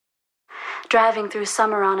Driving through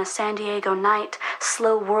summer on a San Diego night,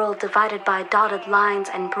 slow world divided by dotted lines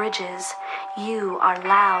and bridges, you are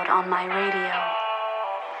loud on my radio.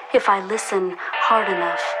 If I listen hard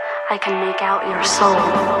enough, I can make out your soul.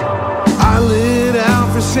 I lit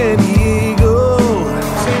out for San Diego.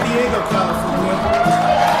 San Diego, California.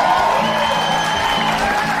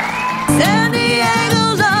 San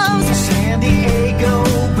Diego loves San Diego,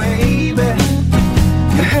 baby.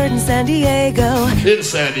 You're heard in San Diego. In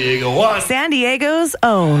San Diego, what? San Diego's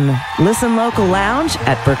own Listen Local Lounge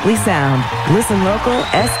at Berkeley Sound.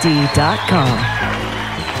 ListenLocalSD.com.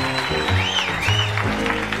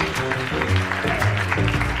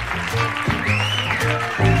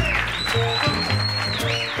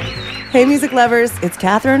 Hey, music lovers, it's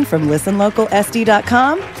Catherine from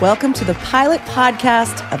ListenLocalSD.com. Welcome to the pilot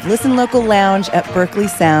podcast of Listen Local Lounge at Berkeley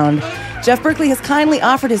Sound. Jeff Berkeley has kindly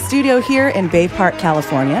offered his studio here in Bay Park,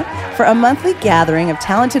 California, for a monthly gathering of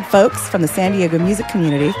talented folks from the San Diego music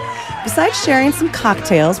community. Besides sharing some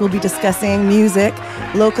cocktails, we'll be discussing music,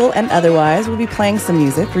 local and otherwise. We'll be playing some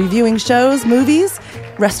music, reviewing shows, movies,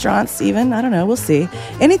 restaurants even. I don't know. We'll see.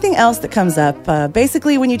 Anything else that comes up.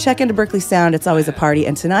 Basically, when you check into Berkeley Sound, it's always a party.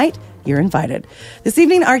 And tonight, you're invited. This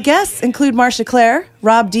evening, our guests include Marcia Clare,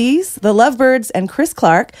 Rob Dees, the Lovebirds, and Chris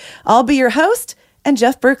Clark. I'll be your host, and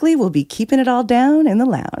Jeff Berkeley will be keeping it all down in the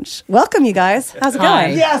lounge. Welcome, you guys. How's it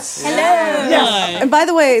going? Yes. Hello. Yes. And by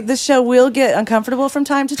the way, this show will get uncomfortable from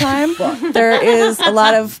time to time. There is a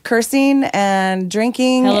lot of cursing and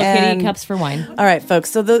drinking. Hello and Kitty, cups for wine. All right,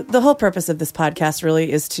 folks. So the whole purpose of this podcast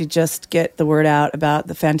really is to just get the word out about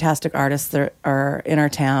the fantastic artists that are in our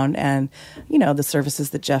town and, you know, the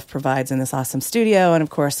services that Jeff provides in this awesome studio and,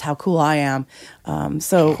 of course, how cool I am.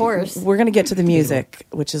 So Of course. we're going to get to the music,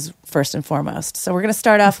 which is first and foremost. So we're going to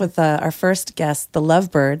start off with our first guest, the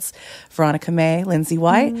Lovebirds, Veronica May, Lindsay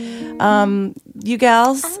White. You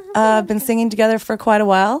gals have been singing together for quite a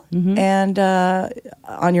while and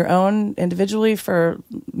on your own individually for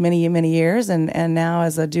many, many years and now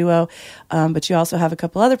as a duo. But you also have a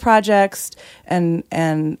couple other projects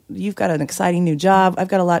and you've got an exciting new job. I've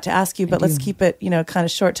got a lot to ask you, but let's keep it, kind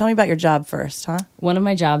of short. Tell me about your job first, huh? One of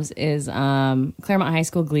my jobs is Claremont High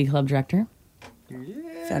School Glee Club director.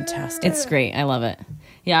 Fantastic. It's great. I love it.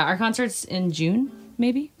 Yeah, our concert's in June,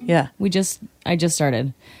 maybe. Yeah. I just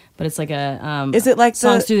started, but it's like a Is it like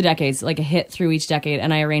songs the- through the decades, like a hit through each decade,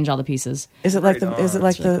 and I arrange all the pieces. Is it like the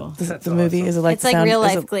really cool. the movie? Is it like It's the like sound? real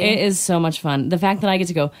is life it- Glee. It is so much fun. The fact that I get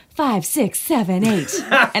to go 5, 6, 7, 8,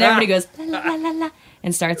 and everybody goes la la la la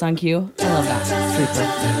and starts on cue. I love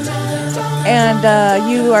that. And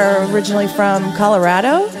you are originally from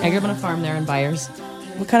Colorado. I grew up on a farm there in Byers,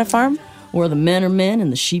 What kind of farm? where the men are men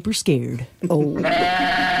and the sheep are scared. Oh,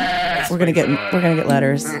 we're gonna get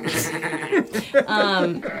letters.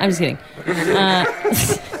 I'm just kidding.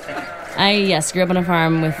 I grew up on a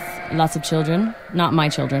farm with lots of children. Not my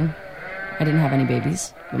children. I didn't have any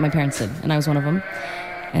babies, but my parents did, and I was one of them.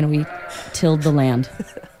 And we tilled the land.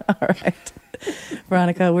 All right,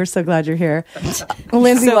 Veronica, we're so glad you're here.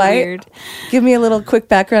 Lindsay So White, weird. give me a little quick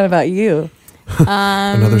background about you.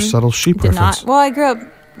 Another subtle sheep Did reference. not. Well, I grew up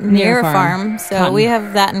near a a farm, so Cotton. we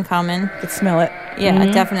have that in common. Could smell it. Yeah,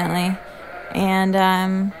 definitely.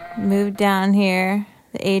 And moved down here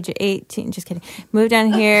at the age of 18. Just kidding. Moved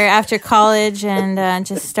down here after college and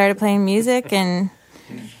just started playing music and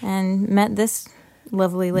met this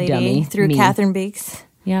lovely lady Dummy, through me. Catherine Beeks.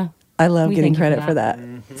 Yeah. I love We getting thank you credit for for that.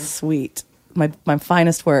 Sweet. My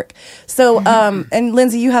finest work. So, and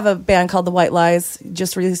Lindsay, you have a band called The White Lies.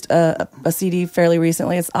 Just released a CD fairly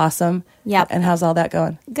recently. It's awesome. Yep. And how's all that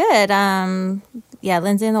going? Good. Yeah,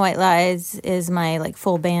 Lindsay and the White Lies is my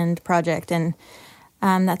full band project, and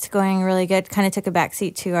that's going really good. Kind of took a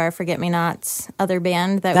backseat to our Forget Me Nots other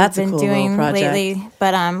band that That's a we've been cool little doing project. lately.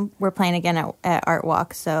 But we're playing again at Art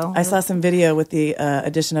Walk. So I saw some video with the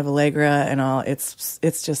addition of Allegra and all. It's just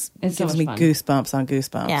It's so gives much me fun. goosebumps on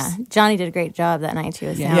goosebumps. yeah, Johnny did a great job that night too.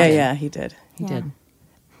 With Yeah. sound. Yeah, he did. He did.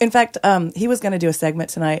 In fact, he was going to do a segment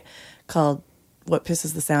tonight called "What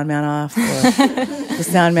Pisses the Sound Man Off" or "The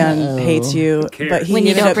Sound Man Hates You." But he When you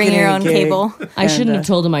ended don't up bring getting your a own gig. cable. I shouldn't have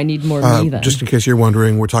told him I need more me then. Just in case you're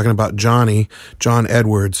wondering, we're talking about John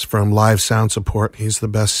Edwards from Live Sound Support. He's the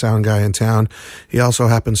best sound guy in town. He also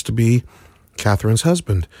happens to be Catherine's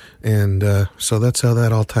husband. And so that's how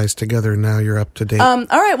that all ties together. Now you're up to date. All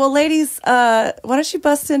right, well, ladies, why don't you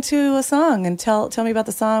bust into a song and tell me about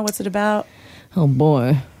the song? What's it about? Oh,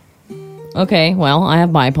 boy. Okay, well, I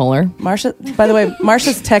have bipolar. Marcia, by the way,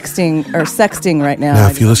 Marcia's sexting right now. Now,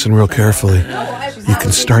 if you listen real carefully, you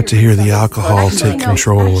can start to hear the alcohol take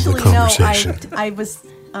control of the conversation. I was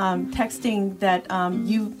texting that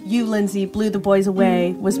you, Lindsay, blew the boys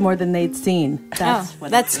away was more than they'd seen.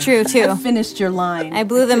 That's true too. I finished your line. I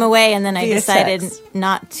blew them away, and then I Via decided text.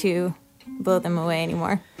 not to blow them away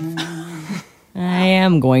anymore. I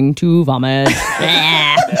am going to vomit.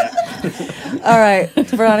 All right,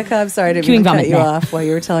 Veronica, I'm sorry I didn't mean Chewing to cut vomit. you off while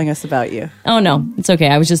you were telling us about you. Oh, no. It's okay.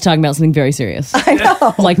 I was just talking about something very serious. I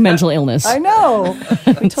know. Like mental illness. I know.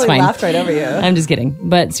 I totally fine. laughed right over you. I'm just kidding.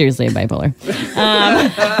 But seriously, I'm bipolar.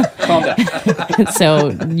 Calm down. So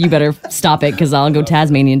you better stop it because I'll go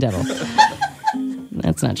Tasmanian devil.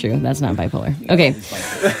 That's not true. That's not bipolar. Okay.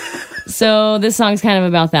 So this song's kind of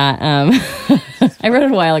about that. I wrote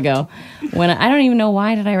it a while ago. I don't even know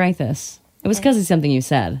why did I write this. It was because of something you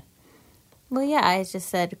said. Well, yeah, I just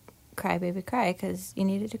said, "Cry, baby, cry," because you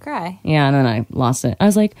needed to cry. Yeah, and then I lost it. I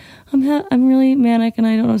was like, I'm really manic and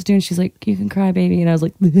I don't know what to do. And she's like, "You can cry, baby." And I was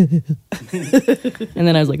like, and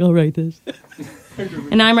then I was like, I'll write this.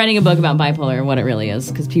 And now I'm writing a book about bipolar, what it really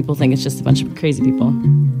is, because people think it's just a bunch of crazy people.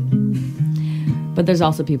 But there's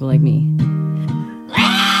also people like me.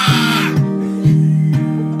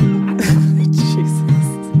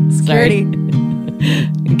 Jesus. Sorry.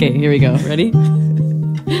 Okay, here we go. Ready?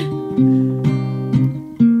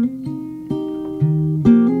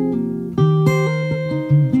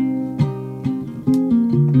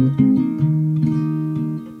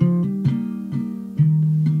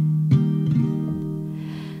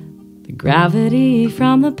 The gravity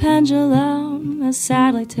from the pendulum has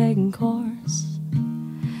sadly taken course.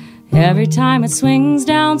 Every time it swings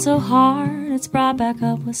down so hard, it's brought back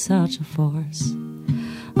up with such a force.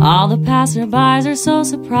 All the passerbys are so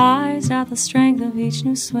surprised at the strength of each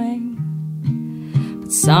new swing.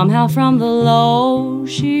 But somehow from the low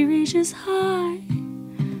she reaches high,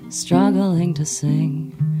 struggling to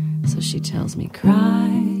sing. So she tells me,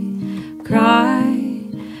 cry, cry,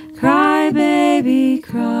 cry, baby,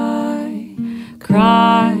 cry,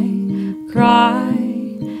 cry, cry,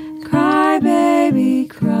 cry, baby,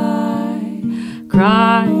 cry,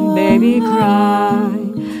 cry, baby, cry.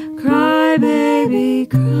 Cry, baby,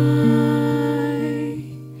 cry.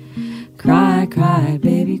 Cry, cry,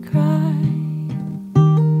 baby, cry.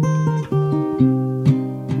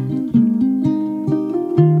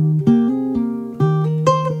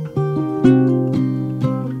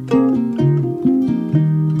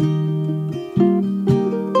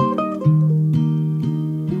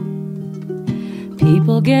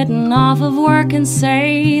 People getting off of work and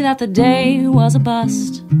say that the day was a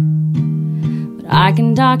bust. I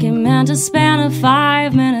can document a span of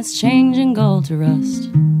 5 minutes changing gold to rust.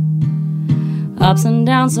 Ups and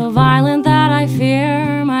downs so violent that I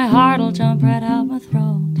fear my heart'll jump right out my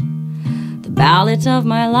throat. The ballot of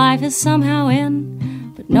my life is somehow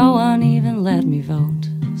in, but no one even let me vote.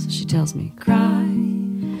 So she tells me, cry,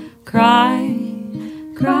 cry,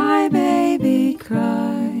 cry, baby,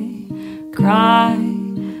 cry, cry,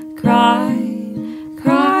 cry,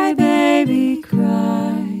 cry, baby,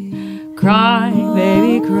 cry. Cry,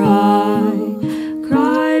 baby, cry.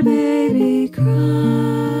 Cry, baby, cry.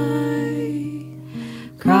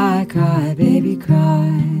 Cry, cry, baby, cry.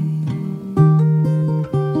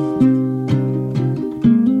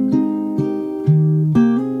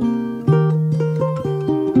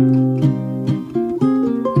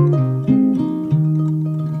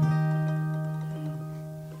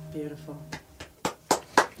 Beautiful.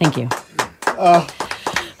 Thank you.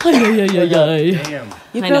 Damn.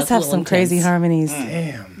 You I know, girls it's a have little some crazy intense. harmonies.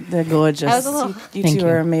 Damn. They're gorgeous. That was a little- You Thank two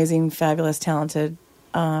you. are amazing, fabulous, talented.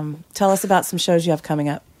 Tell us about some shows you have coming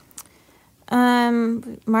up.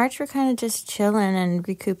 March we're kind of just chilling and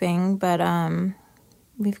recouping, but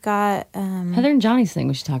we've got Heather and Johnny's thing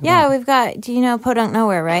we should talk yeah, about. we've got. Do you know Podunk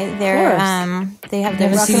Nowhere? Right, they're they have their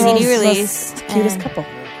Rock and CD roll's release. the cutest and- couple.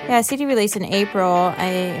 Yeah, CD release in April. I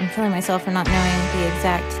am killing myself for not knowing the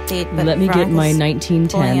exact date. But Let me get Veronica's my pulling it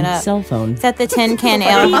 1910 up. cell phone. It's at the Tin Can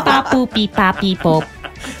Ale.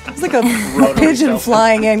 It's like a pigeon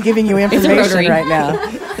flying in giving you information rotary. right now.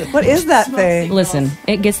 What is that thing? Listen,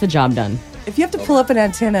 it gets the job done. If you have to pull up an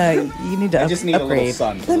antenna, you need to I just need a little upgrade.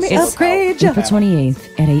 sun. Let me It's upgrade you. April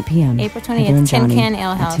 28th at 8 p.m. April 28th, Heather and Tin Johnny Can Ale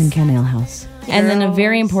at House. Tin Can Ale House. And then a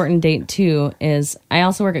very important date, too, is I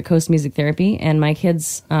also work at Coast Music Therapy, and my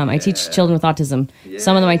kids, I teach children with autism.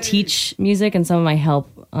 Some of them I teach music, and some of them I help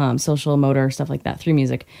social, motor, stuff like that through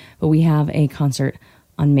music. But we have a concert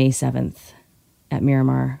on May 7th at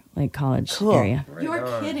Miramar Lake College Cool. area.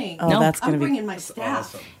 You're kidding. Oh, that's going I'm to be bringing my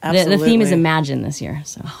staff. absolutely. The theme is Imagine this year,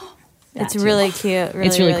 so It's really cute. Really,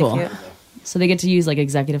 it's really cool. Cute. So they get to use like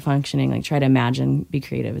executive functioning, like try to imagine, be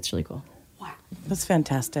creative. It's really cool. That's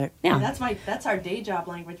fantastic. Yeah. That's our day job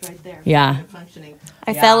language right there. Yeah. Functioning.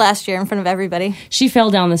 I fell last year in front of everybody. She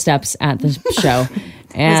fell down the steps at the show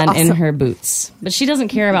and in her boots. But she doesn't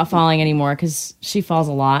care about falling anymore because she falls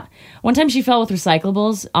a lot. One time she fell with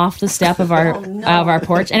recyclables off the step of our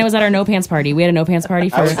porch, and it was at our no pants party. We had a no pants party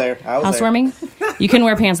for I was there. housewarming. You couldn't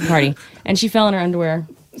wear pants at the party. And she fell in her underwear.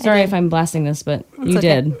 Sorry if I'm blasting this, but you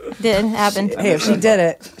did. Did happen. Hey, if she did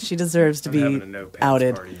it, she deserves to be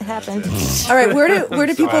outed. It happened. All right, where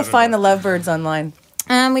do people find the Lovebirds online?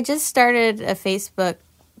 We just started a Facebook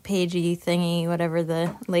pagey thingy, whatever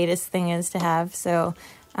the latest thing is to have. So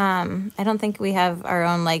I don't think we have our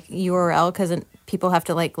own like URL because people have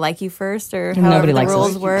to like you first or however the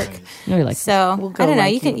rules work. Nobody likes so I don't know.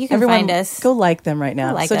 You can Everyone, find us. Go like them right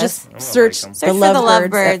now. Like so us. just search the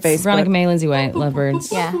Lovebirds at Facebook. Veronica May, Lindsay White,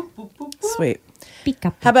 Lovebirds. Yeah. Sweet.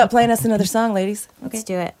 How about playing us another song, ladies? Let's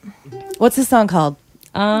do it. What's this song called?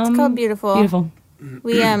 It's called Beautiful. Beautiful.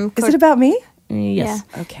 We Is it about me? Yes.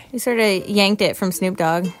 Yeah. Okay. We sort of yanked it from Snoop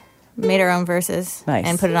Dogg, made our own verses, Nice.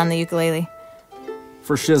 and put it on the ukulele.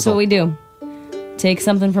 For shizzle. So what we do. Take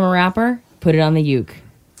something from a rapper, put it on the uke.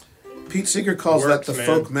 Pete Seeger calls Works, that the man.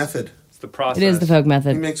 folk method. It's the process. It is the folk He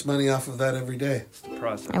method, makes money off of that every day. It's the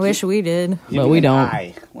process. I wish we did. but we don't.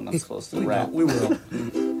 I, when I'm supposed to rap. We will.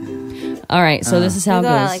 All right, so this is how We'll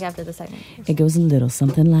it go goes. out like after the segment. It goes a little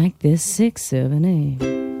something like this: 6, 7, 8.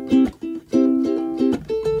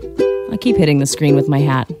 I keep hitting the screen with my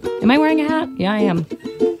hat. Am I wearing a hat? Yeah, I am.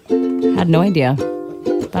 Had no idea.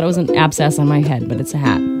 Thought it was an abscess on my head, but it's a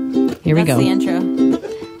hat. Here we That's go. the intro.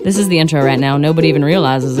 This is the intro right now. Nobody even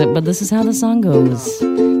realizes it, but this is how the song goes.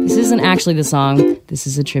 This isn't actually the song. This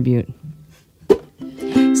is a tribute.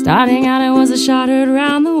 Starting out, I was a shotted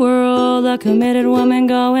around the world, a committed woman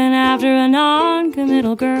going after a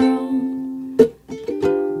non-committal girl.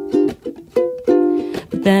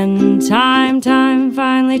 But then time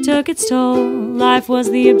finally took its toll. Life was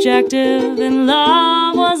the objective and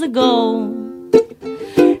love was the goal.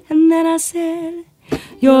 And then I said,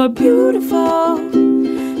 you're beautiful.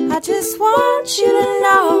 I just want you to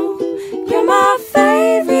know you're my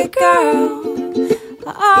favorite girl.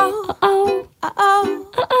 Uh-oh, uh-oh, uh-oh,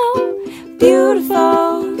 uh-oh.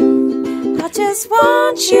 Beautiful. I just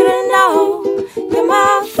want you to know you're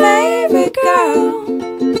my favorite girl.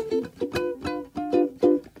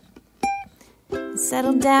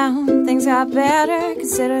 Settle down, things got better.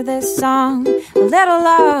 Consider this song a little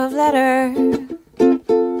love letter.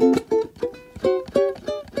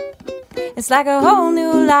 It's like a whole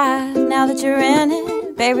new life now that you're in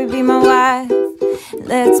it. Baby, be my wife.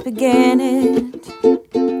 Let's begin it.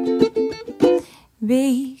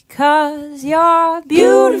 Because you're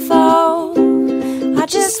beautiful. I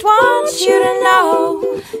just want you to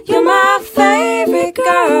know you're my favorite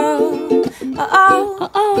girl. Uh-oh,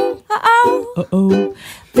 uh-oh, uh-oh, Uh-oh.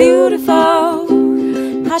 beautiful.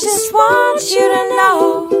 I just want you to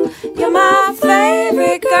know you're my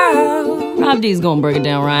favorite girl. Rob D's gonna break it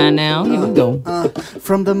down right now. Here we go.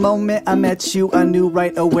 From the moment I met you, I knew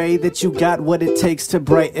right away that you got what it takes to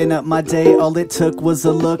brighten up my day. All it took was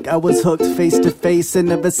a look. I was hooked face to face, and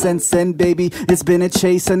ever since then, baby, it's been a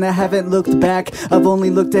chase, and I haven't looked back. I've only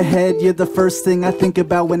looked ahead. You're the first thing I think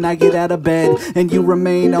about when I get out of bed, and you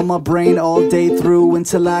remain on my brain all day through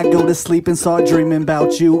until I go to sleep and start dreaming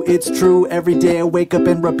about you. It's true. Every day I wake up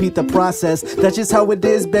and repeat the process. That's just how it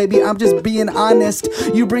is, baby. I'm just being honest.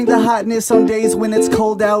 You bring the hotness on days when it's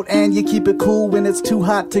cold out, and you keep it cool when it's too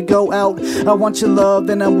hot to go out. I want your love,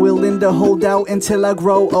 and I'm willing to hold out until I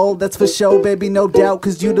grow old. That's for sure, baby, no doubt.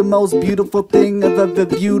 Cause you the most beautiful thing I've ever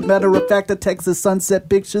viewed. Matter of fact, I text the sunset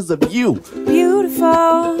pictures of you. Beautiful.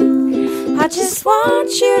 I just want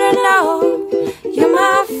you to know you're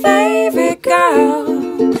my favorite girl.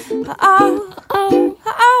 Oh, oh,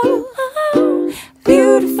 oh, oh.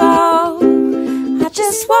 Beautiful. I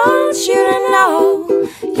just want you to know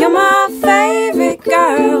you're my favorite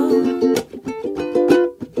girl.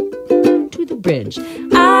 To the bridge.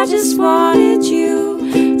 I just wanted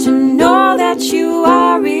you to know that you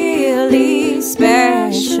are really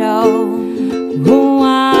special. Oh,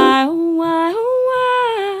 why, oh, why, oh,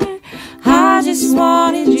 why? I just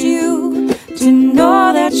wanted you to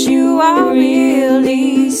know that you are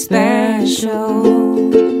really special.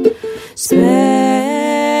 Special.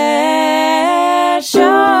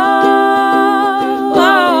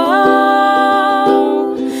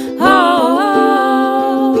 Oh, oh,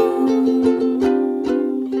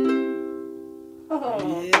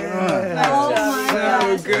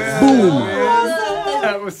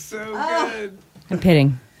 That was so good. I'm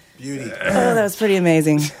pitting. Beauty. Oh, that was pretty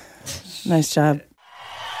amazing. Nice job.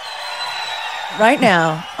 Right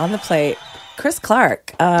now, on the plate, Chris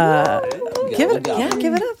Clark. Give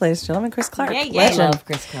it up, ladies and gentlemen. Chris Clark. Yeah, I love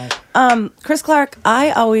Chris Clark. Chris Clark,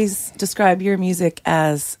 I always describe your music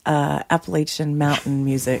as Appalachian mountain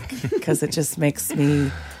music because it just makes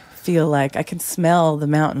me feel like I can smell the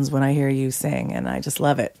mountains when I hear you sing, and I just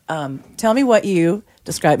love it. Tell me what you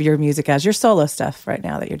describe your music as, your solo stuff right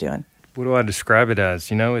now that you're doing. What do I describe it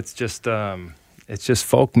as? It's just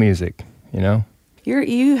folk music,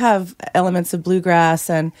 You have elements of bluegrass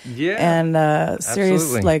and serious,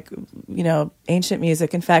 absolutely. Ancient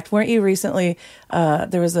music. In fact, weren't you recently?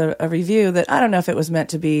 There was a review that I don't know if it was meant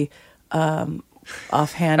to be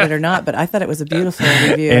offhanded or not, but I thought it was a beautiful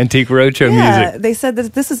review. Antique Roadshow music. They said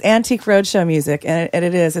that this is Antique Roadshow music, and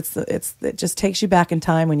it is. It just takes you back in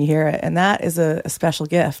time when you hear it, and that is a special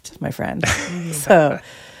gift, my friend. So,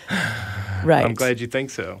 right. I'm glad you think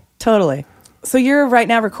so. Totally. So you're right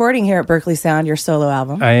now recording here at Berkeley Sound your solo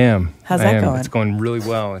album. I am. How's that going? It's going really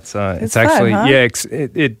well. It's fun, actually huh?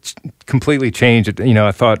 it completely changed.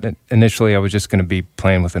 I thought initially I was just going to be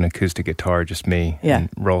playing with an acoustic guitar, just me, and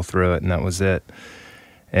roll through it, and that was it.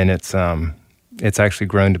 And it's actually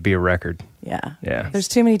grown to be a record. Yeah. Yeah. There's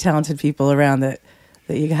too many talented people around that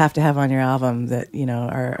you have to have on your album that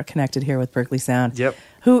are connected here with Berkeley Sound. Yep.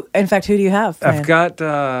 Who do you have playing?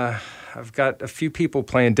 I've got a few people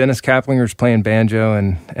playing. Dennis Kaplinger's playing banjo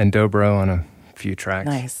and dobro on a few tracks.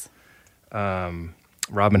 Nice.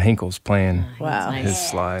 Robin Hinkle's playing his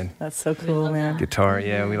slide. That's so cool, man. Guitar,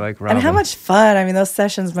 yeah, we like Robin. And how much fun. I mean, those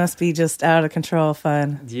sessions must be just out of control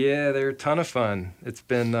fun. Yeah, they're a ton of fun. It's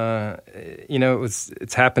been,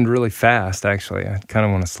 it's happened really fast, actually. I kind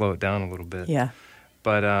of want to slow it down a little bit. Yeah.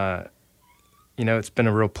 But, it's been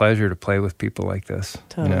a real pleasure to play with people like this.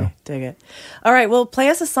 Totally. Dig it. All right, well, play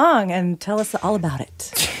us a song and tell us all about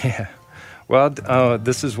it. Yeah. Well,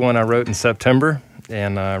 this is one I wrote in September,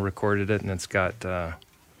 and I recorded it, and it's got some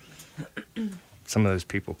of those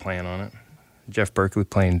people playing on it. Jeff Berkeley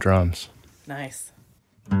playing drums. Nice.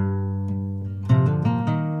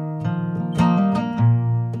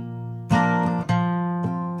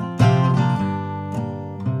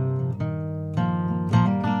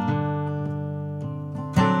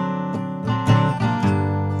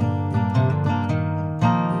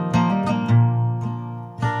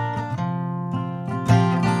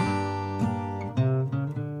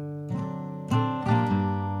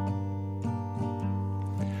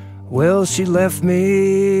 Well, she left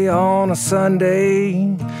me on a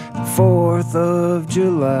Sunday, 4th of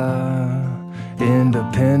July.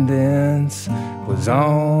 Independence was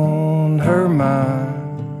on her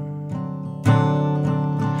mind.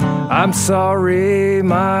 I'm sorry,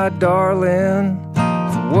 my darling,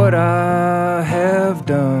 for what I have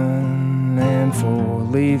done and for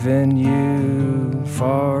leaving you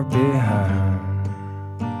far behind.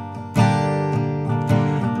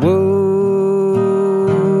 Whoa.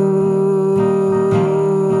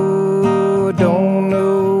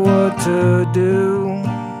 To do.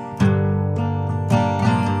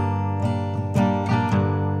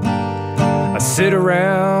 I sit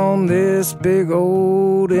around this big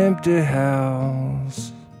old empty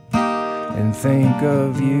house and think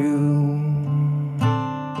of you.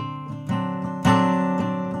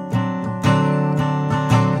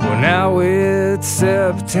 Well, now it's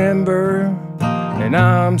September and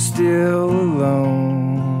I'm still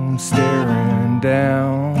alone, staring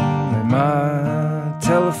down at my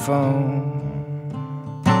telephone,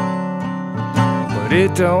 but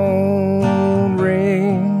it don't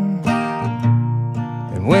ring,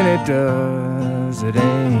 and when it does, it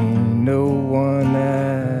ain't no one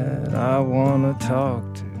that I wanna talk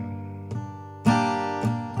to.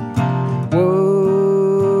 Whoa,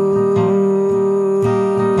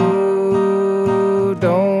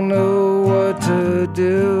 don't know what to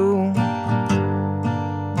do.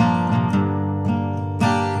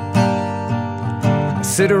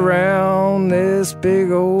 Sit around this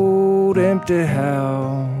big old empty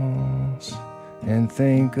house and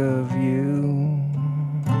think of you.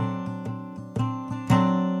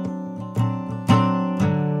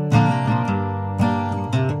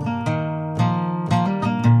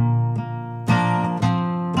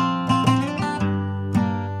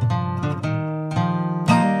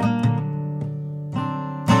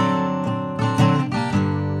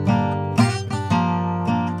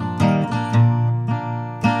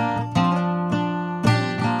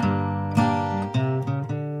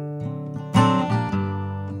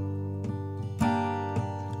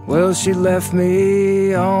 Well, she left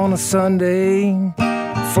me on a Sunday,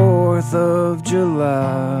 4th of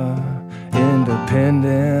July.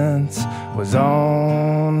 Independence was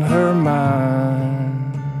on her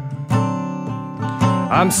mind.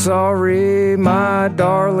 I'm sorry, my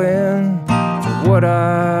darling, for what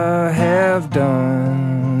I have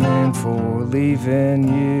done and for leaving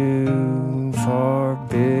you far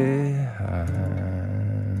behind.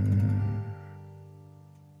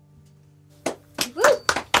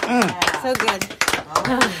 So good.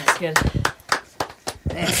 That's good.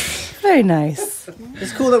 Very nice.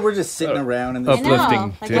 It's cool that we're just sitting around and Uplifting.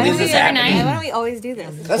 Like, why, too. don't This we, is happening. why don't we always do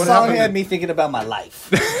this? that song had me thinking about my life.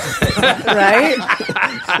 Right?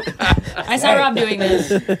 I saw Rob doing this,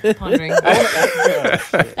 pondering.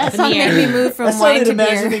 That song made me move I from wine started to beer.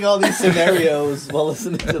 imagining all these scenarios while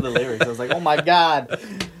listening to the lyrics. I was like, oh my God.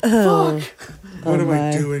 Oh. What am my.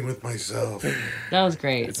 I doing with myself? That was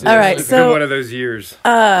great. All right, It's so- been one of those years.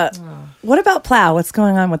 What about Plow? What's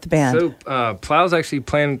going on with the band? So Plow's actually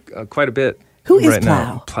playing quite a bit. Who is right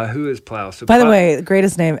now. Plow? Who is Plow? So By the Plow- way, the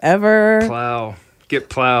greatest name ever. Plow. Get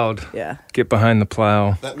plowed. Yeah. Get behind the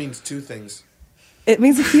plow. That means two things. It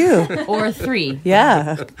means a few. Or 3.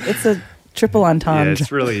 Yeah. It's a triple Yeah, entendre.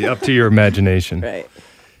 it's really up to your imagination. Right.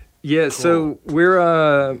 Yeah, so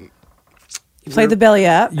we're Played the Belly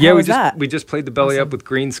Up. yeah, How we was just that? we just played the Belly Up with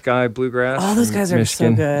Green Sky Bluegrass. Oh, those from guys are so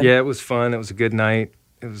Michigan. good. Yeah, it was fun. It was a good night.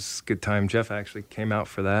 It was a good time. Jeff actually came out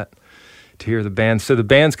for that to hear the band. So the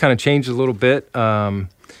band's kind of changed a little bit. John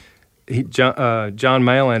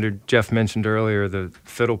Maylander, Jeff mentioned earlier, the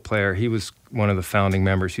fiddle player. He was one of the founding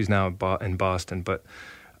members. He's now in Boston, but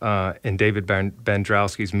and David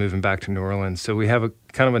Bandrowski's moving back to New Orleans. So we have a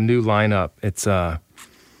kind of a new lineup.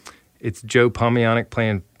 It's Joe Pomianic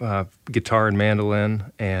playing guitar and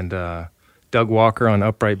mandolin, and Doug Walker on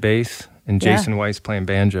upright bass, and Yeah. Jason Weiss playing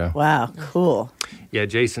banjo. Wow, cool. Yeah,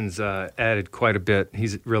 Jason's added quite a bit.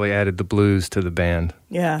 He's really added the blues to the band.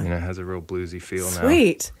 Yeah. You know, it has a real bluesy feel now.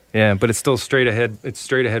 Sweet. Yeah, but it's still straight ahead. It's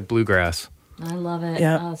straight ahead bluegrass. I love it.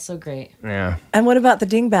 Yeah. Oh, it's so great. Yeah. And what about the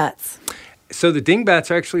Dingbats? So the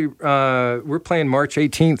Dingbats are actually, we're playing March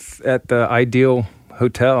 18th at the Ideal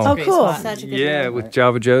Hotel. Oh, Great cool. spot. Such a good Yeah, band. with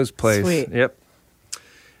Java Joe's place. Sweet. Yep.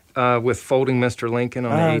 With Folding Mr. Lincoln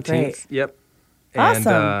on Oh, the 18th. great. Yep. Awesome.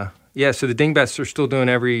 And yeah, so the Dingbats are still doing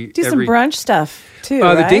Do some brunch stuff, too, The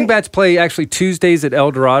right? Dingbats play actually Tuesdays at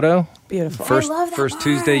El Dorado. Beautiful. First, I love that first bar.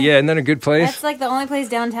 Tuesday. Yeah, isn't that a good place? That's like the only place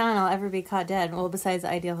downtown I'll ever be caught dead. Well, besides the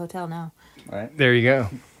Ideal Hotel now. Right. There you go.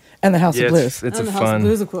 And the House Yeah, of Blues. it's a And the House of fun.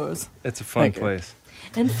 Blues, of course. It's a fun Okay. place.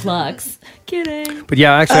 And Flux. Kidding. But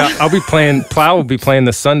yeah, actually, I'll be playing. Plow will be playing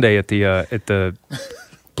this Sunday at the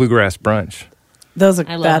Bluegrass Brunch. Those are,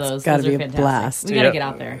 I love that's those. got to Those be are a fantastic. blast. We got to Yeah. get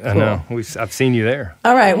out there. I know. I've seen you there.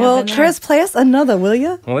 All right, well, been there. Chris, play us another, will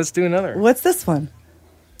you? Well, let's do another. What's this one?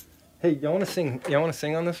 Hey, y'all want to sing? Y'all want to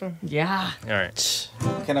sing on this one? Yeah. All right.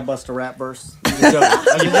 Can I bust a rap verse? You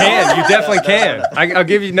can. You definitely can. I'll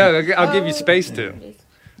give you I'll give you space to.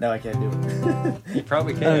 No, I can't do it. You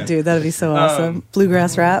probably can. Oh, dude, that'd be so awesome.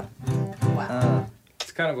 Bluegrass rap.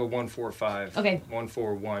 It's kind of a 1-4-5. Okay.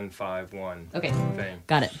 1-4-1-5-1. Okay. Thing.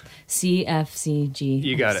 Got it. C, F, C, G.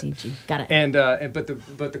 You got F, it. C, G. Got it. And but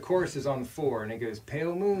the chorus is on the 4, and it goes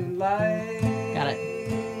pale moonlight. Got it.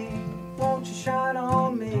 Won't you shine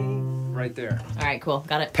on me? Right there. All right, cool.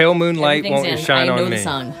 Got it. Pale moonlight, Everything's won't you in. shine I know on the me?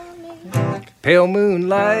 song. Pale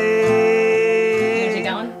moonlight. You gonna take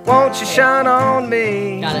that one? Won't you shine on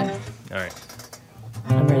me? Got it. All right.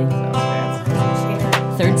 I'm ready.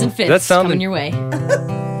 Thirds and fifths That sounded- coming your way.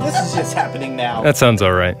 This is just happening now. That sounds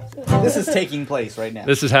all right. This is taking place right now.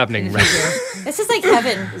 This is happening. Right. This is like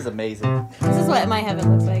heaven. This is amazing. This is what my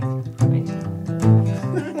heaven looks like.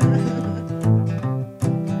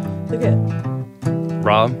 Look at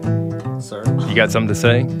Rob, Sir. you got something to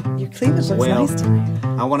say? your cleavage looks Well, nice tonight.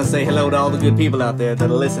 I want to say hello to all the good people out there that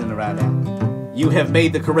are listening right now. You have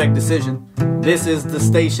made the correct decision. This is the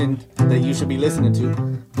station that you should be listening to.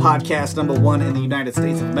 Podcast number 1 in the United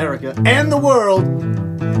States of America and the world.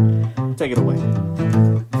 Take it away.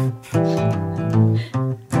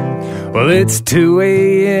 Well, it's 2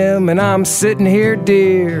 a.m. and I'm sitting here,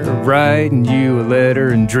 dear, writing you a letter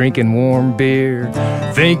and drinking warm beer,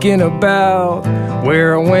 thinking about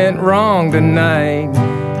where I went wrong tonight.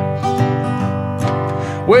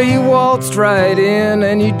 Well, you waltzed right in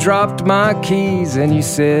and you dropped my keys and you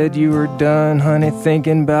said you were done, honey,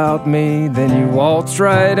 thinking about me. Then you waltzed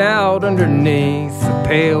right out underneath the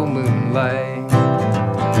pale moonlight.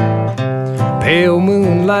 Pale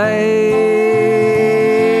moonlight,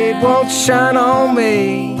 won't you shine on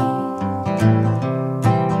me?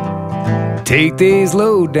 Take these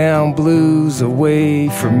low-down blues away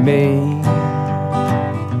from me.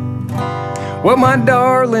 Well, my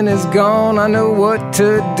darling is gone, I know what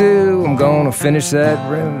to do. I'm gonna finish that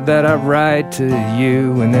I write to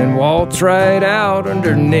you, and then waltz right out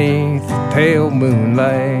underneath the pale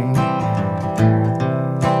moonlight.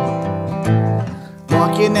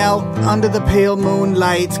 Walking making out under the pale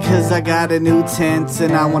moonlight, cause I got a new tent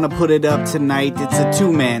and I wanna put it up tonight. It's a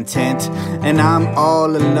 2-man tent and I'm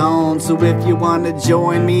all alone, so if you wanna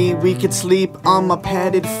join me, we could sleep on my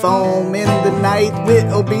padded foam in the night.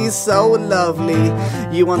 It'll be so lovely,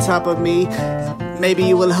 you on top of me. Maybe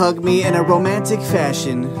you will hug me in a romantic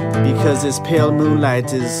fashion, because this pale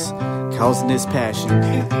moonlight is causing this passion.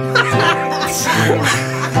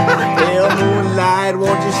 Pale moonlight,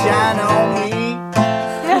 won't you shine on me?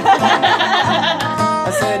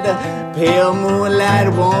 I said, pale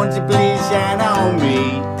moonlight, won't you please shine on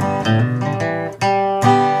me?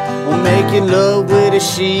 We're making love with a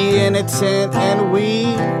she in a tent, and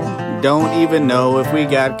we don't even know if we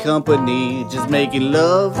got company. Just making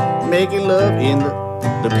love in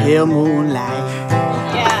the pale moonlight.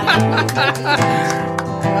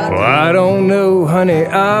 Well, I don't know, honey,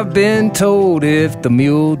 I've been told if the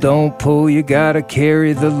mule don't pull, you gotta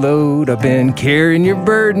carry the load. I've been carrying your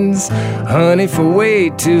burdens, honey, for way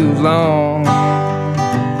too long.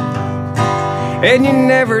 And you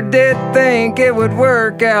never did think it would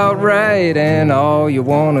work out right, and all you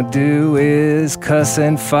wanna do is cuss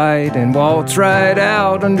and fight and waltz right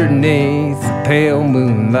out underneath the pale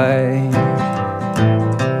moonlight.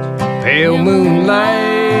 Pale moonlight,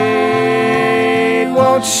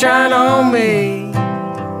 won't you shine on me?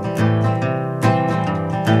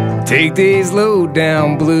 Take these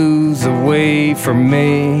low-down blues away from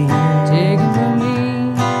me. Take them from me.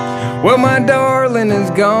 Well, my darling is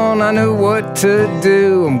gone, I know what to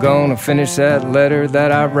do. I'm gonna finish that letter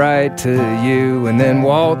that I write to you, and then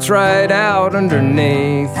waltz right out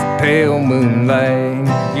underneath the pale moonlight.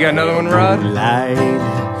 You got another one, Rod? Moonlight.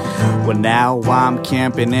 Well, now I'm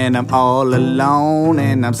camping and I'm all alone,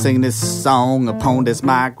 and I'm singing this song upon this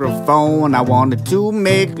microphone. I wanted to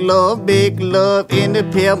make love, big love in the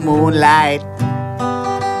pale moonlight.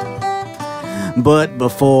 But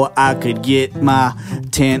before I could get my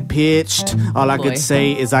tent pitched, all I could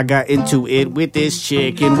say is I got into it with this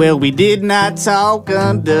chick. And well, we did not talk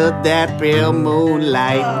under that pale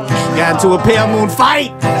moonlight. Got into a pale moon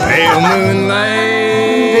fight. Pale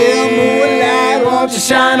moonlight, pale moonlight, won't you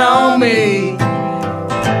shine on me?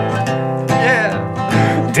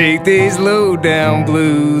 Yeah. Take these low down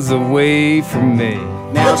blues away from me.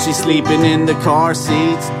 Now she's sleeping in the car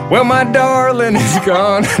seats. Well, my darling is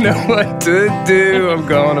gone, I know what to do. I'm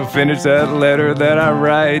gonna finish that letter that I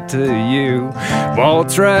write to you.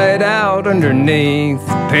 Waltz right out underneath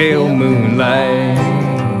the pale moonlight.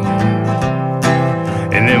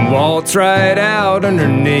 And then waltz right out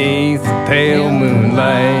underneath the pale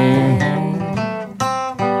moonlight.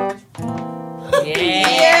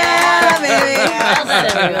 Yeah, baby.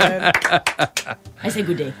 I say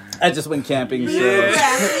good day. I just went camping, so it's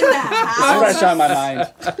fresh on my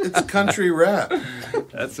mind. It's country rap.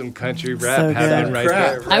 That's some country rap So happening right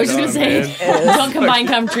there. I was just gonna say, don't combine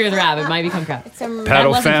country with rap. It might become crap.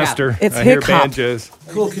 Paddle faster. It's I hear hip-hop. banjos.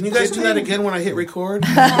 Cool. Can you guys do that again when I hit record?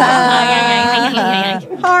 Har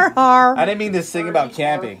har. I didn't mean to sing about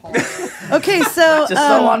camping. Okay, so Just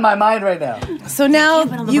so on my mind right now. so now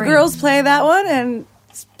you girls play that one and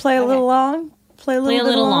play a little long. Play a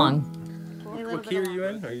little long. What key are you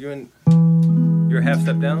in? Are you in? You're a half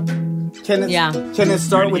step down? Can it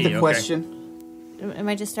start with the question? Am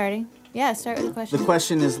I just starting? Yeah, start with the question. The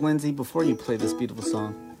question is, Lindsay, before you play this beautiful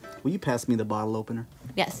song, will you pass me the bottle opener?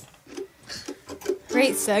 Yes.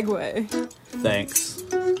 Great segue. Thanks.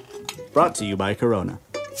 Brought to you by Corona.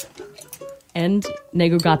 And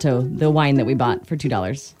Negro Gato, the wine that we bought for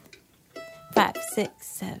 $2. 5, 6,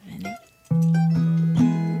 7, 8.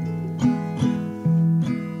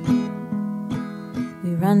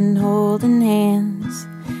 We run holding hands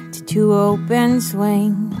to 2 open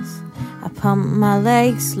swings. I pump my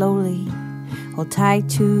legs slowly, hold tight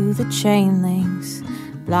to the chain links,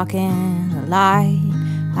 blocking the light.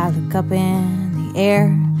 I look up in the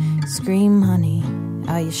air, scream, honey,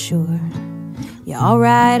 are you sure? You're all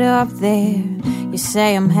right up there. You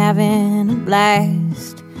say I'm having a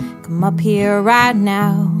blast. Come up here right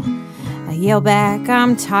now. I yell back,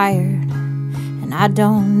 I'm tired, and I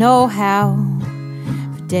don't know how.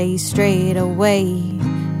 For days straight away,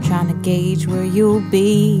 trying to gauge where you'll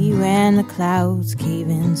be when the clouds cave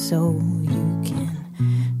in so you can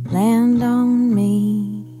land on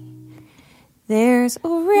me. There's a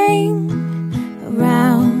ring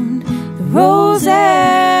around the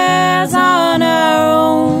roses on our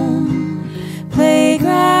own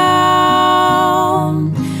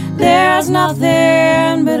playground. There's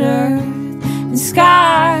nothing but earth and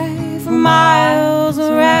sky for miles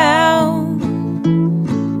around.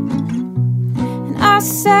 And I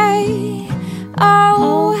say,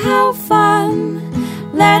 oh, how fun,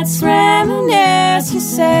 let's reminisce. You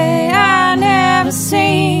say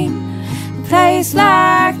place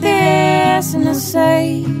like this, and I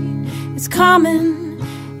say it's common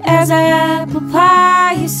as apple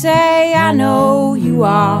pie. You say I know you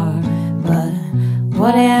are, but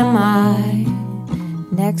what am I?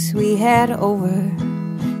 Next we head over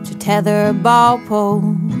to tetherball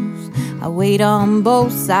poles. I wait on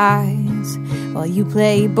both sides while you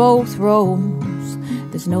play both roles.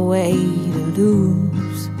 There's no way to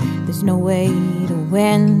lose, there's no way to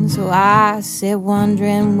win. So I sit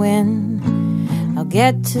wondering when I'll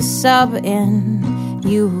get to sub in.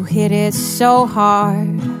 You hit it so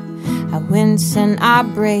hard, I wince and I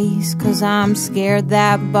brace, 'cause I'm scared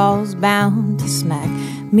that ball's bound to smack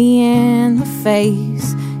me in the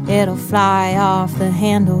face. It'll fly off the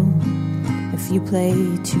handle if you play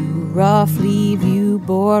too rough, leave you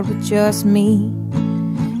bored with just me,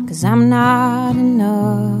 'cause I'm not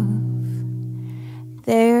enough.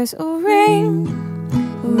 There's a ring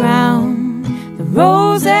around the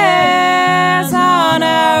roses on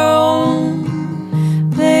our own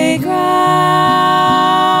playground.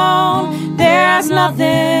 There's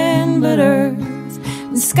nothing but earth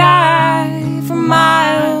and sky for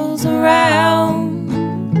miles around.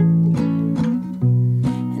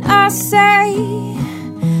 And I say,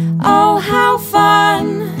 oh, how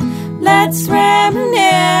fun, let's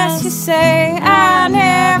reminisce. You say, I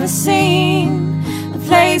never seen a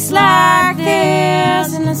place like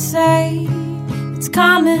this, and I say, it's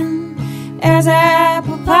common as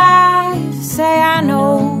apple pie. You say, I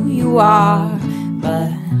know you are,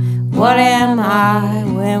 but what am I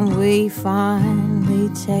when we finally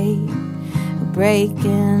take a break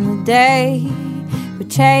in the day? We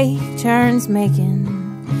take turns making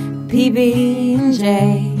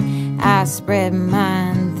PB&J. I spread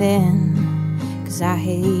mine thin, 'cause I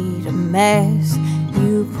hate a mess.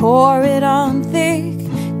 You pour it on thick,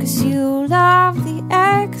 'cause you love the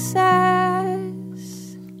excess.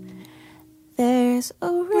 There's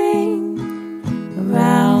a ring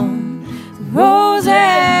around the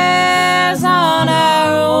roses on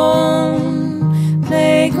our own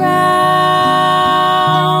playground.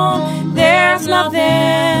 There's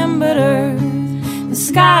nothing but earth and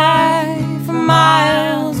sky for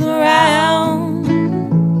miles around.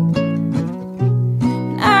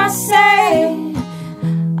 And I say,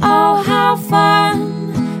 oh, how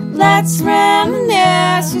fun, let's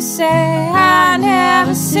reminisce. You say, I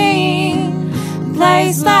never seen a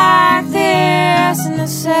place like this, and I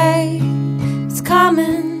say, it's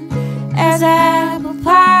common as apple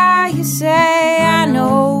pie. You say, I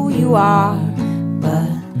know you are,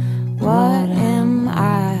 but what am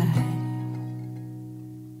I?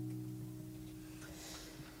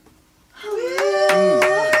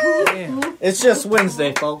 It's just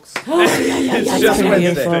Wednesday, folks. It's just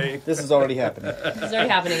Wednesday. This is already happening. It's already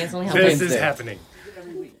happening. It's only happening. This is happening.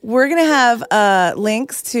 We're going to have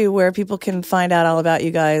links to where people can find out all about you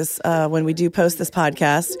guys when we do post this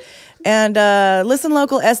podcast. And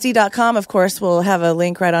listenlocalsd.com, of course, will have a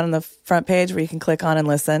link right on the front page where you can click on and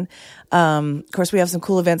listen. Of course, we have some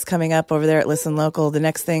cool events coming up over there at Listen Local. The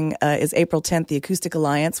next thing is April 10th, the Acoustic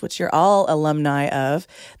Alliance, which you're all alumni of.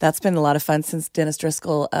 That's been a lot of fun since Dennis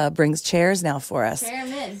Driscoll brings chairs now for us.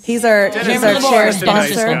 He's our chair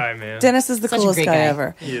sponsor. Dennis is the coolest guy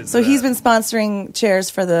ever. So he's been sponsoring chairs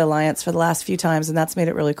for the Alliance for the last few times, and that's made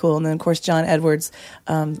it really cool. And then, of course, John Edwards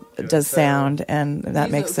does sound, and that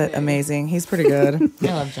makes it amazing. He's pretty good. I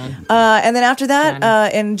love John. And then after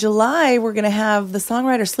that, in July, we're going to have the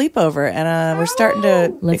Songwriter Sleepover, and we're starting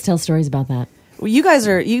to... Let's tell stories about that. Well, you guys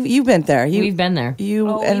are... You've been there. We've been there.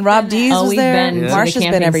 And Rob Dees was there. Marsha's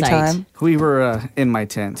been every time. We were in my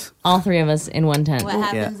tent. All three of us in one tent. What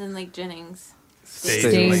happens in Lake Jennings?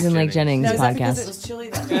 Stays in Lake Jennings podcast. It was chilly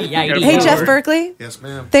then? Hey, Jeff Berkeley. Yes,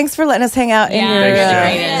 ma'am. Thanks for letting us hang out in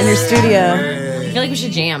your studio. I feel like we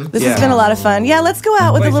should jam. This has been a lot of fun. Yeah, let's go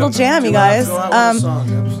out with a little jam, you guys.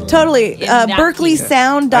 Totally.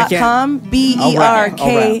 BerkeleySound.com.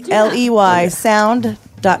 BERKLEY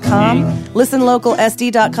sound.com.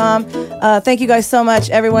 ListenLocalSD.com. Thank you guys so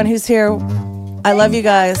much, everyone who's here. I love you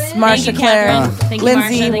guys. Marsha Claire,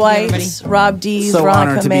 Lindsay White, Rob Dees,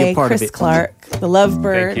 Veronica May, Chris Clark, the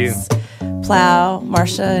Lovebirds, Plow,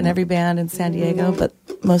 Marsha, and every band in San Diego, but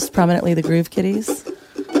most prominently the Groove Kitties.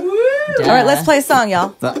 All right, let's play a song,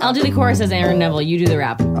 y'all. I'll do the chorus as Aaron Neville. You do the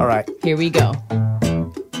rap. All right. Here we go.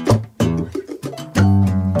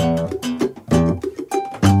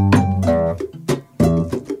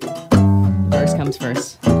 Verse comes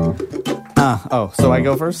first. So I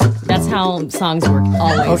go first? That's how songs work,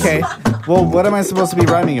 always. Okay. Well, what am I supposed to be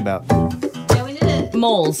rhyming about?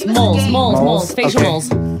 Moles, facial moles.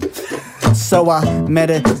 So I met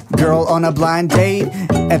a girl on a blind date.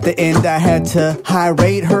 At the end, I had to high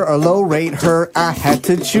rate her or low rate her. I had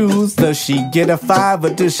to choose. Does she get a 5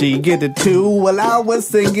 or does she get a 2? Well, I was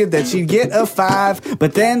thinking that she'd get a 5,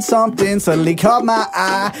 but then something suddenly caught my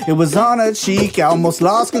eye. It was on her cheek. I almost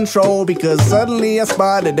lost control because suddenly I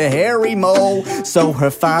spotted a hairy mole. So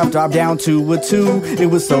her 5 dropped down to a 2.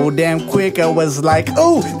 It was so damn quick. I was like,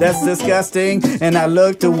 oh, that's disgusting. And I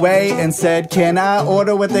looked away and said, can I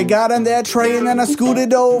order what they got on their tray? And then I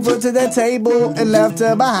scooted over to their table and left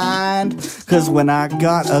her behind. Cause when I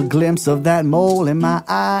got a glimpse of that mole in my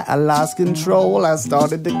eye, I lost control. I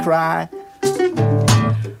started to cry.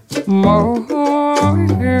 More,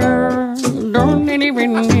 don't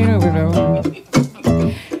even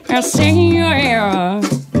I see you here. Mole,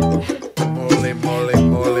 mole,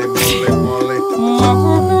 mole,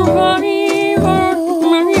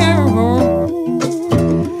 mole, mole.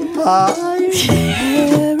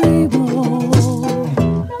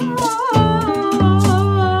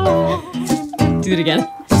 Do it again.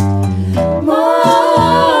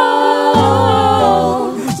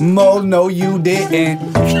 Mole, no, you didn't.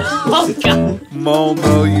 Oh, God. Mole,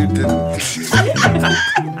 no, you didn't.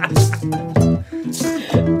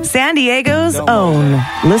 San Diego's own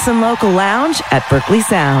Listen Local Lounge at Berkeley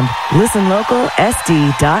Sound.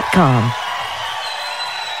 ListenLocalSD.com.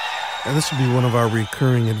 And this will be one of our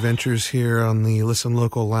recurring adventures here on the Listen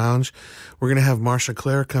Local Lounge. We're going to have Marcia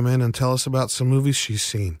Claire come in and tell us about some movies she's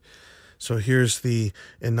seen. So here's the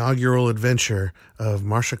inaugural adventure of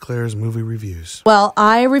Marcia Claire's movie reviews. Well,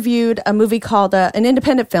 I reviewed a movie called, an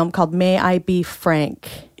independent film called May I Be Frank.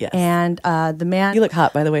 Yes. And the man... You look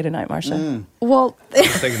hot, by the way, tonight, Marcia. Well, I'm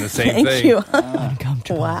thinking the same thank thing. you.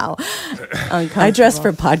 Uncomfortable. Wow. I dress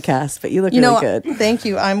for podcasts, but you look really good. Thank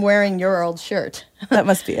you. I'm wearing your old shirt. That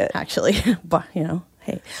must be it. Actually. But,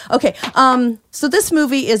 hey. Okay. So this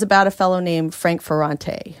movie is about a fellow named Frank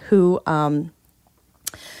Ferrante who...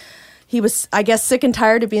 he was, I guess, sick and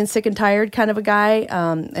tired of being sick and tired kind of a guy,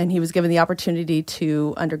 and he was given the opportunity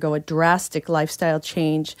to undergo a drastic lifestyle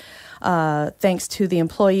change thanks to the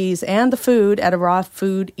employees and the food at a raw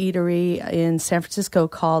food eatery in San Francisco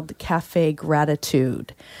called Cafe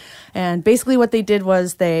Gratitude. And basically what they did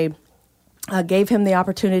was they gave him the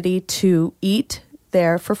opportunity to eat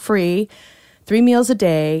there for free, 3 meals a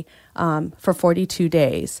day, for 42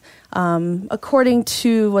 days. According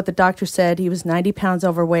to what the doctor said, he was 90 pounds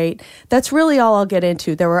overweight. That's really all I'll get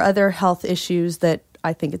into. There were other health issues that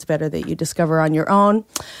I think it's better that you discover on your own.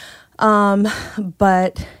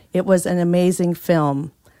 But it was an amazing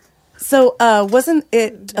film. So wasn't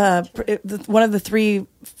it one of the 3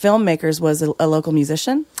 filmmakers was a local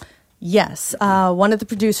musician? Yes. One of the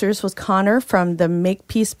producers was Connor from the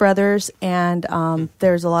Makepeace Brothers, and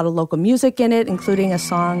there's a lot of local music in it, including a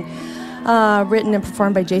song written and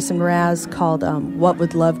performed by Jason Mraz called What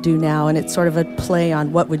Would Love Do Now? And it's sort of a play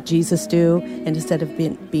on what would Jesus do? And instead of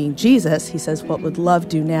being Jesus, he says, what would love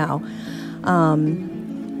do now?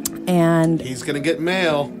 And he's going to get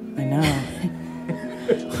mail. I know.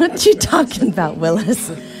 What you talking about,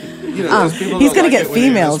 Willis? He's going to get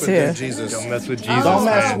female, too. Don't mess with Jesus. Don't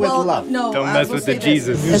mess with love. No, Don't mess with the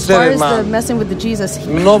Jesus. As far as the messing with the Jesus,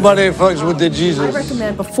 Nobody fucks with the Jesus. I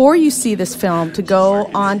recommend before you see this film to go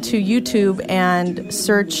onto YouTube and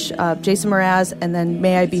search Jason Mraz and then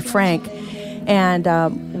May I Be Frank and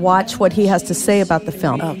watch what he has to say about the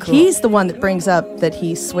film. Oh, cool. He's the one that brings up that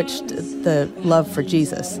he switched the love for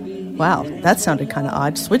Jesus. Wow, that sounded kind of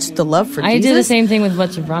odd. Switched the love for Jesus? I did the same thing with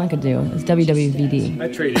What Should Veronica Do. It's WWVD. I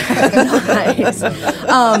traded. Nice.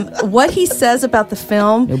 What he says about the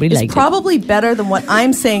film Nobody is liked probably better than what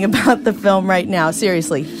I'm saying about the film right now.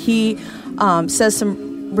 Seriously. He says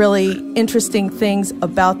some really interesting things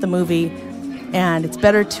about the movie, and it's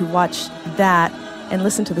better to watch that and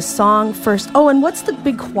listen to the song first. Oh, and what's the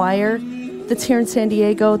big choir that's here in San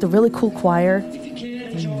Diego? The really cool choir?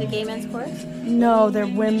 The Gay Men's Chorus? No, they're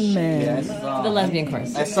women. The lesbian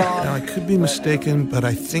chorus. Now, I could be mistaken, but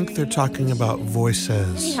I think they're talking about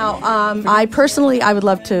voices. Anyhow, I would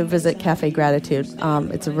love to visit Cafe Gratitude.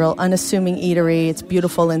 It's a real unassuming eatery. It's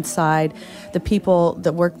beautiful inside. The people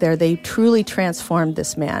that work there, they truly transformed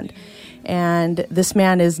this man. And this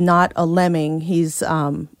man is not a lemming. He's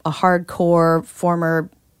a hardcore former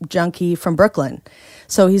junkie from Brooklyn.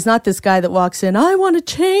 So he's not this guy that walks in, I want to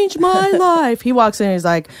change my life. He walks in and he's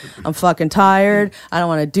like, I'm fucking tired. I don't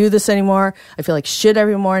want to do this anymore. I feel like shit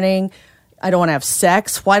every morning. I don't want to have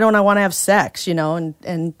sex. Why don't I want to have sex?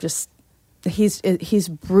 And just, he's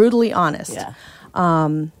brutally honest. Yeah.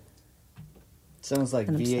 Sounds like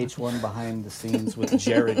VH1 behind the scenes with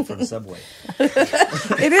Jared from Subway.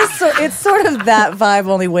 It's sort of that vibe,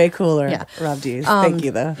 only way cooler. Yeah. Rob D. Thank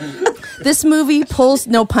you, though. This movie pulls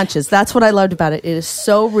no punches. That's what I loved about it. It is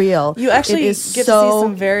so real. You actually get to see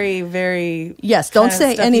some very, very don't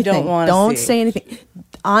say anything. Don't see. say anything.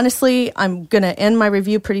 Honestly, I'm going to end my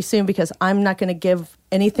review pretty soon because I'm not going to give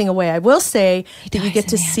anything away. I will say that you get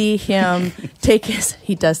to see him take his...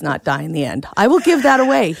 He does not die in the end. I will give that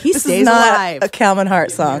away. He This stays is not alive. a Calvin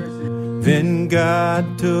Hart song. Then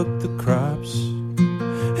God took the crops,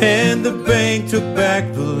 and the bank took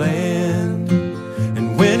back the land.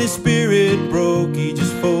 And when his spirit broke, he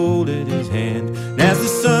just folded his hand. And as the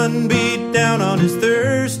sun beat down on his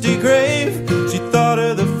thirsty grave, she thought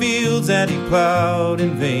of the fields that he plowed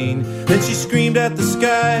in vain. Then she screamed at the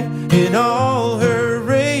sky in all her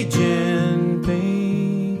rage and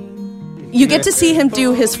pain. You get to see him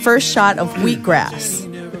do his first shot of wheatgrass.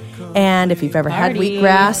 And if you've ever had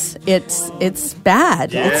wheatgrass, it's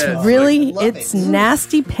bad. It's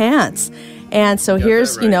nasty pants. And so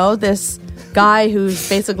here's, this guy who's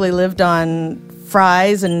basically lived on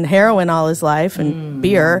fries and heroin all his life and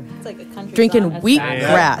beer, drinking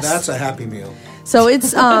wheatgrass. That's a happy meal. So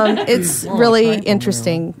it's really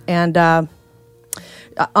interesting. And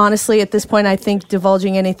honestly, at this point, I think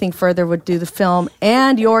divulging anything further would do the film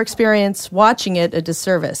and your experience watching it a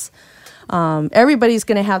disservice. Everybody's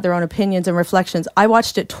going to have their own opinions and reflections. I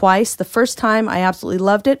watched it twice. The first time, I absolutely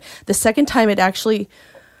loved it. The second time, it actually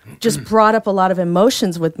just brought up a lot of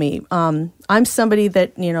emotions with me. I'm somebody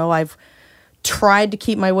that, I've tried to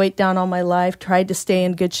keep my weight down all my life, tried to stay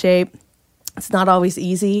in good shape. It's not always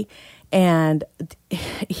easy. And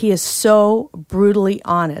he is so brutally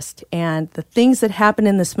honest. And the things that happen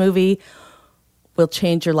in this movie will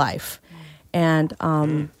change your life. And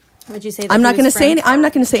would you say I'm not going to say I'm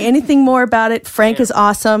not going to say anything more about it. Frank is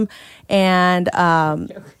awesome, and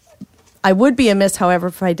I would be amiss, however,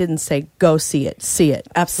 if I didn't say go see it. See it.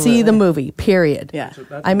 Absolutely. See the movie. Period. Yeah.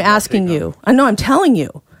 I'm asking you. I know. I'm telling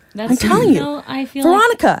you. I'm telling you. I feel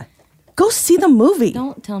Veronica, go see the movie.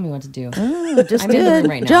 Don't tell me what to do. Just I'm in the did.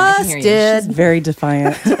 room right now. I can Just hear you. did. She's very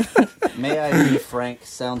defiant. May I be Frank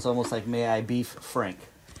sounds almost like May I beef Frank.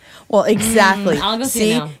 Well, exactly. I'll go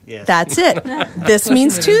see it now. Yes. That's it. This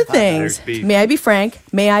means two things. May I be Frank?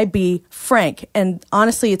 May I be Frank? And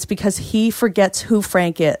honestly, it's because he forgets who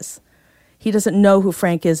Frank is. He doesn't know who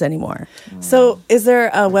Frank is anymore. So is there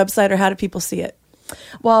a website or how do people see it?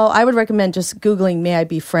 Well, I would recommend just Googling May I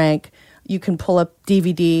Be Frank. You can pull up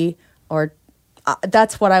DVD or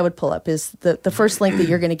that's what I would pull up is the first link that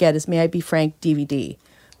you're going to get is May I Be Frank DVD.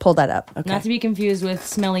 Pull that up. Okay. Not to be confused with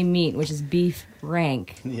Smelly Meat, which is beef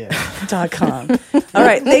rank. .com. All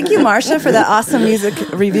right. Thank you, Marcia, for that awesome music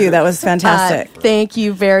review. That was fantastic. Thank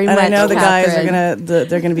you very much. And I know the Catherine. guys are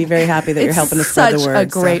they're gonna be very happy that you're helping us spread the word. Such a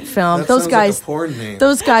great film. That Those sounds guys, like a porn name.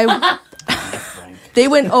 those guys, they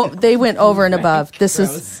went over and above. This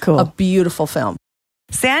is cool. a beautiful film.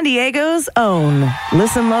 San Diego's own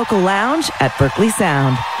Listen Local Lounge at Berkeley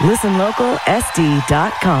Sound.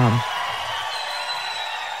 ListenLocalSD.com.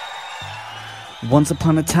 Once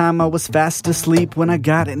upon a time I was fast asleep when I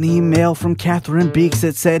got an email from Catherine Beeks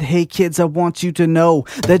that said, "Hey kids, I want you to know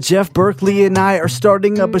that Jeff Berkeley and I are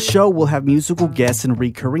starting up a show. We'll have musical guests and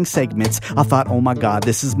recurring segments." I thought, oh my god,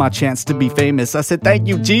 this is my chance to be famous. I said, thank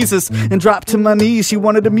you, Jesus, and dropped to my knees. She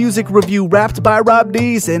wanted a music review rapped by Rob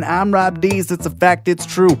Dees, and I'm Rob Dees. It's a fact, it's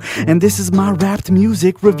true. And this is my rapped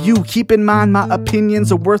music review. Keep in mind my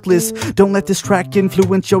opinions are worthless. Don't let this track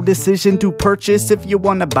influence your decision to purchase. If you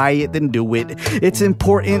want to buy it, then do it. It's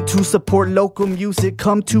important to support local music.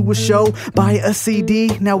 Come to a show, buy a CD.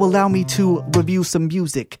 Now allow me to review some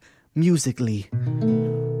music. Musically.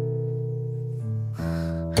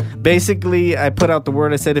 Basically, I put out the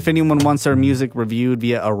word. I said, if anyone wants our music reviewed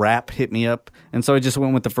via a rap, hit me up. And so I just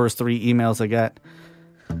went with the first 3 emails I got.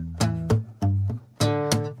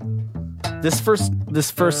 This first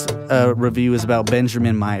review is about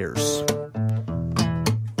Benjamin Myers.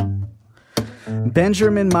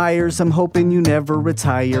 Benjamin Myers, I'm hoping you never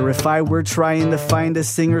retire. If I were trying to find a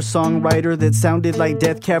singer-songwriter that sounded like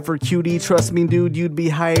Death Cab for Cutie, trust me, dude, you'd be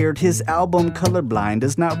hired. His album, Colorblind,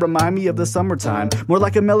 does not remind me of the summertime. More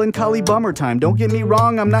like a melancholy bummer time. Don't get me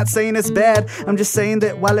wrong, I'm not saying it's bad. I'm just saying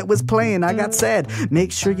that while it was playing, I got sad.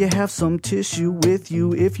 Make sure you have some tissue with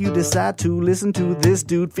you if you decide to listen to this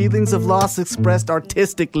dude. Feelings of loss expressed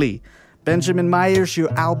artistically. Benjamin Myers,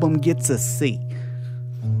 your album gets a C.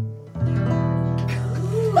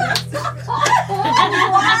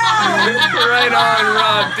 Right on,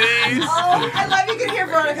 Rob Dees. Oh, I love you can hear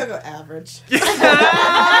Veronica go average.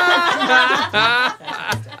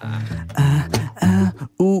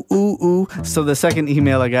 Ooh. So the second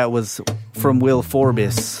email I got was from Will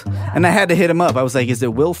Forbes. And I had to hit him up. I was like, is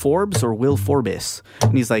it Will Forbes or Will Forbes?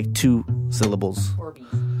 And he's like, 2 syllables.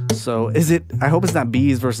 So is it? I hope it's not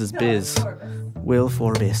Bees versus Biz. Will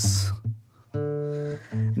Forbes.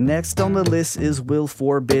 Next on the list is Will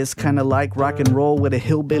Forbes, kinda like rock and roll with a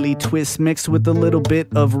hillbilly twist mixed with a little bit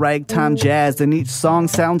of ragtime jazz, and each song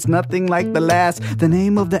sounds nothing like the last. The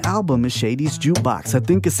name of the album is Shady's Jukebox. I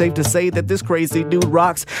think it's safe to say that this crazy dude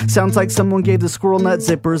rocks. Sounds like someone gave the squirrel nut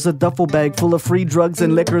zippers a duffel bag full of free drugs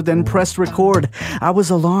and liquor, then pressed record. I was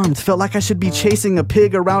alarmed, felt like I should be chasing a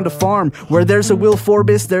pig around a farm. Where there's a Will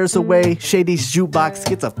Forbes, there's a way. Shady's Jukebox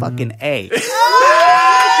gets a fucking A.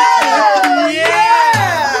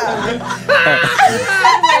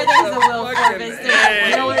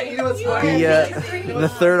 Yeah! The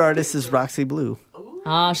third artist is Roxy Blue.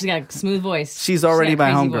 Oh, she's got a smooth voice. She's already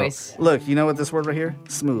my homegirl. Voice. Look, you know what this word right here?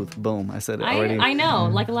 Smooth. Boom. I said it already. I know,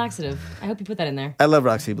 like a laxative. I hope you put that in there. I love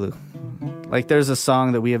Roxy Blue. Like, there's a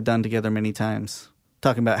song that we have done together many times,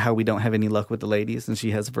 talking about how we don't have any luck with the ladies, and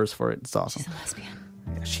she has a verse for it. It's awesome. She's a lesbian.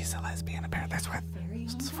 Yeah, she's a lesbian, apparently. That's what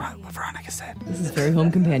Veronica said. This is very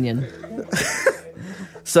home companion.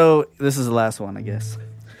 So, this is the last one, I guess.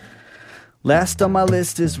 Last on my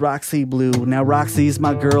list is Roxy Blue. Now Roxy's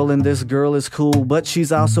my girl and this girl is cool, but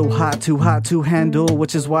she's also hot to handle,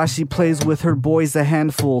 which is why she plays with her boys a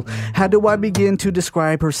handful. How do I begin to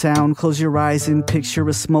describe her sound? Close your eyes and picture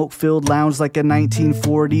a smoke-filled lounge like a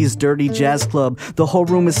 1940s dirty jazz club. The whole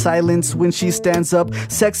room is silence when she stands up,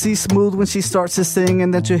 sexy smooth when she starts to sing,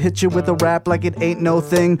 and then she'll hit you with a rap like it ain't no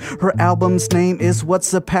thing. Her album's name is What's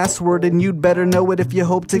the Password, and you'd better know it if you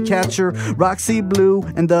hope to catch her. Roxy Blue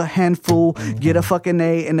and the Handful. Get a fucking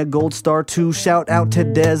A and a gold star too. Shout out to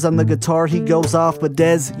Dez on the guitar, he goes off. But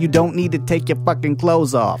Dez, you don't need to take your fucking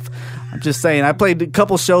clothes off. I'm just saying, I played a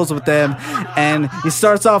couple shows with them, and he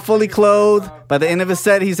starts off fully clothed. By the end of his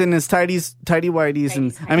set, he's in his tidy whities,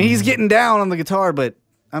 and I mean, he's getting down on the guitar, but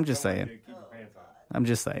I'm just saying.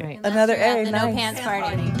 Right. Another A. The Nice. No Pants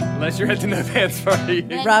Party. Unless you're at the No Pants Party.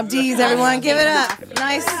 Rob D's, everyone, give it up.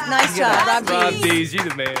 Nice job, Rob D's. Rob D's, you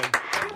the man.